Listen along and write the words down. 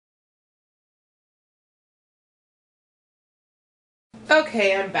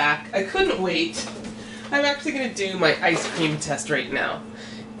Okay, I'm back. I couldn't wait. I'm actually going to do my ice cream test right now.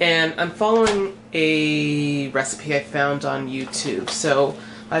 And I'm following a recipe I found on YouTube. So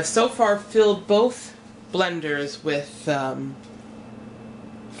I've so far filled both blenders with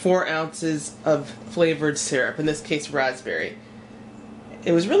 4 ounces of flavored syrup, in this case raspberry.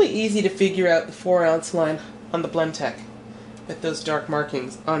 It was really easy to figure out the 4-ounce line on the Blendtec with those dark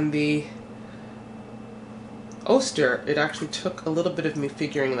markings. On the Oster, it actually took a little bit of me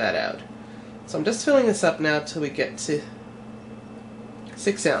figuring that out. So I'm just filling this up now till we get to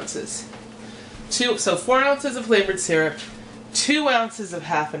 6 ounces. So 4 ounces of flavored syrup, 2 ounces of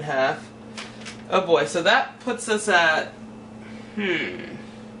half and half. Oh boy, so that puts us at,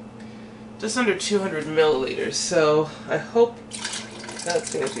 just under 200 milliliters. So I hope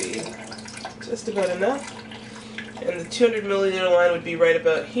that's going to be just about enough. And the 200 milliliter line would be right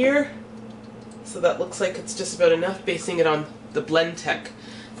about here. So that looks like it's just about enough, basing it on the Blendtec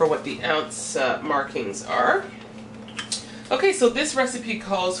for what the ounce markings are. Okay, so this recipe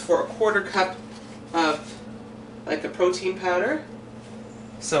calls for a 1/4 cup of like a protein powder.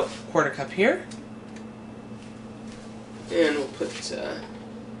 So 1/4 cup here. And we'll put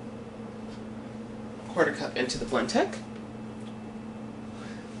 1/4 cup into the Blendtec.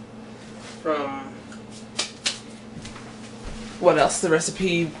 From what else the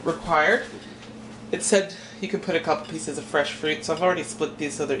recipe required. It said you could put a couple pieces of fresh fruit, so I've already split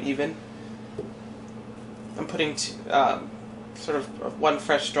these so they're even. I'm putting sort of 1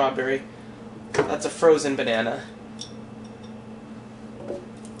 fresh strawberry. That's a frozen banana.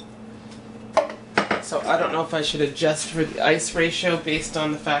 So I don't know if I should adjust for the ice ratio based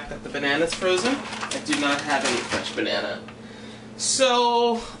on the fact that the banana's frozen. I do not have any fresh banana.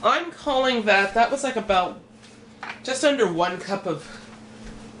 So I'm calling that was like about just under 1 cup of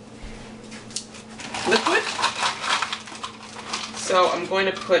liquid. So I'm going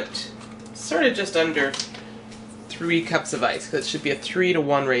to put sort of just under 3 cups of ice, because it should be a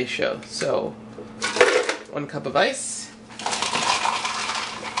 3-to-1 ratio. So 1 cup of ice.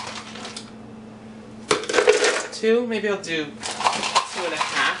 2, maybe I'll do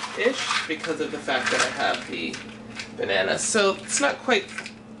 2.5-ish because of the fact that I have the banana. So it's not quite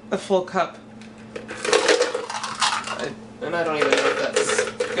a full cup. And I don't even know if that's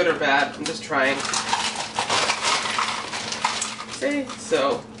good or bad. I'm just trying. Okay,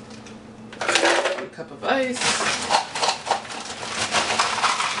 so 1 cup of ice.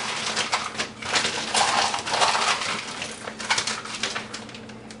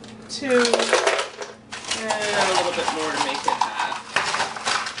 2. And a little bit more to make it half.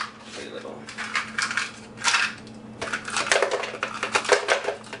 Very little.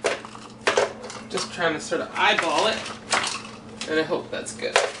 Just trying to sort of eyeball it, and I hope that's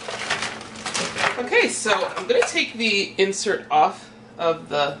good. Okay, so I'm going to take the insert off of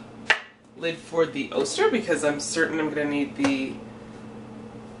the lid for the Oster because I'm certain I'm going to need the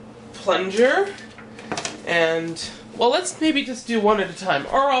plunger. And, well, let's maybe just do one at a time,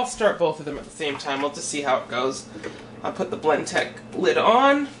 or I'll start both of them at the same time. We'll just see how it goes. I'll put the Blendtec lid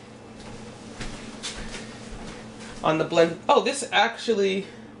on the blend. Oh, this actually,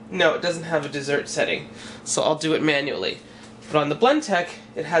 no, it doesn't have a dessert setting, so I'll do it manually. But on the Blendtec,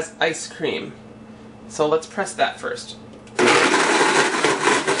 it has ice cream. So let's press that first.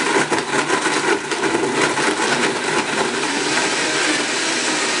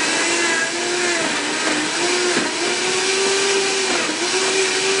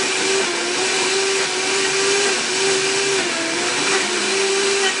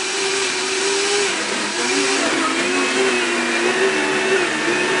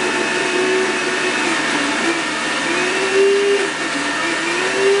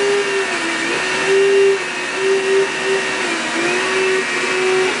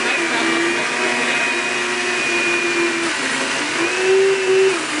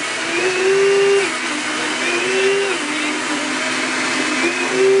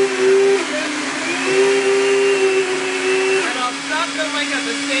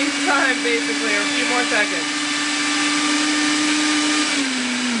 Basically, or a few more seconds.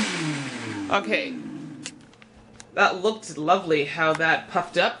 Okay, that looked lovely how that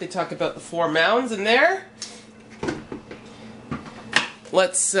puffed up. They talk about the 4 mounds in there.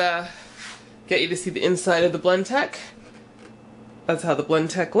 Let's get you to see the inside of the Blendtec. That's how the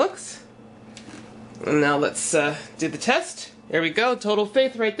Blendtec looks. And now let's do the test. There we go, total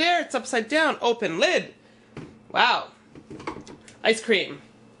faith right there. It's upside down, open lid. Wow, ice cream.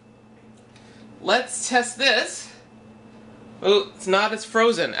 Let's test this. Oh, it's not as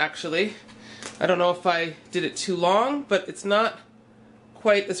frozen, actually. I don't know if I did it too long, but it's not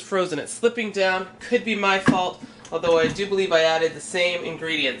quite as frozen. It's slipping down. Could be my fault. although I do believe I added the same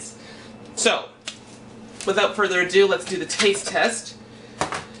ingredients. So, without further ado, let's do the taste test.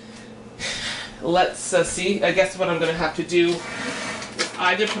 Let's see. I guess what I'm going to have to do is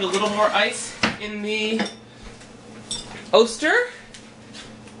either put a little more ice in the Oster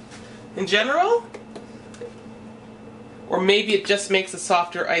in general, or maybe it just makes a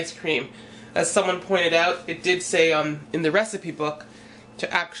softer ice cream. As someone pointed out, it did say in the recipe book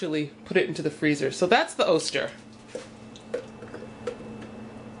to actually put it into the freezer. So that's the Oster.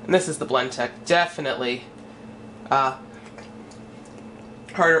 And this is the Blendtec. Definitely harder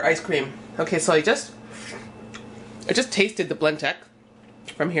ice cream. Okay, so I just tasted the Blendtec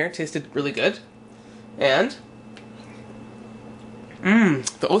from here. It tasted really good. And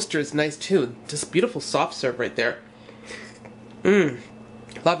the Oster is nice too. Just beautiful soft serve right there.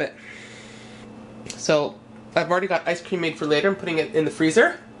 Love it. So I've already got ice cream made for later. I'm putting it in the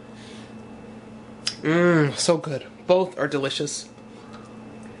freezer. So good. Both are delicious.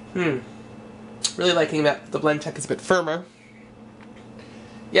 Really liking that the Blendtec is a bit firmer.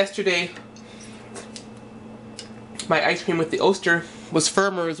 Yesterday, my ice cream with the Oster was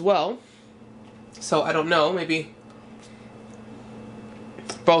firmer as well. So I don't know, maybe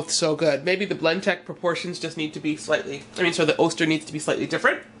both so good. Maybe the Blendtec proportions just need to be slightly, so the Oster needs to be slightly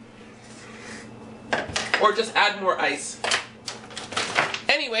different. Or just add more ice.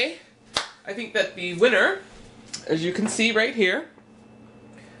 Anyway, I think that the winner, as you can see right here,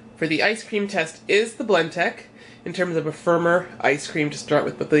 for the ice cream test is the Blendtec in terms of a firmer ice cream to start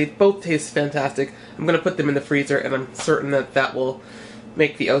with, but they both taste fantastic. I'm going to put them in the freezer, and I'm certain that that will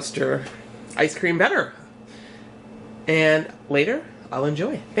make the Oster ice cream better. And later, I'll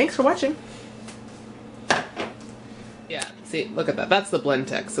enjoy. Thanks for watching. Yeah, see, look at that. That's the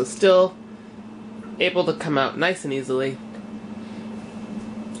Blendtec. So still able to come out nice and easily.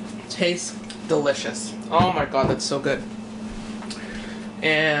 Tastes delicious. Oh my god, that's so good.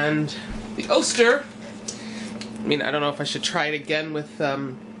 And the Oster, I don't know if I should try it again with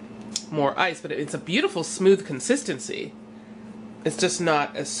more ice, but it's a beautiful smooth consistency. It's just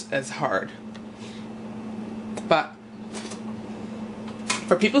not as hard. But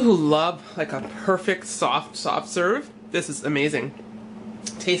for people who love like a perfect soft serve, this is amazing.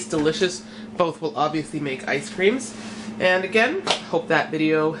 Tastes delicious. Both will obviously make ice creams. And again, hope that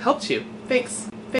video helped you. Thanks.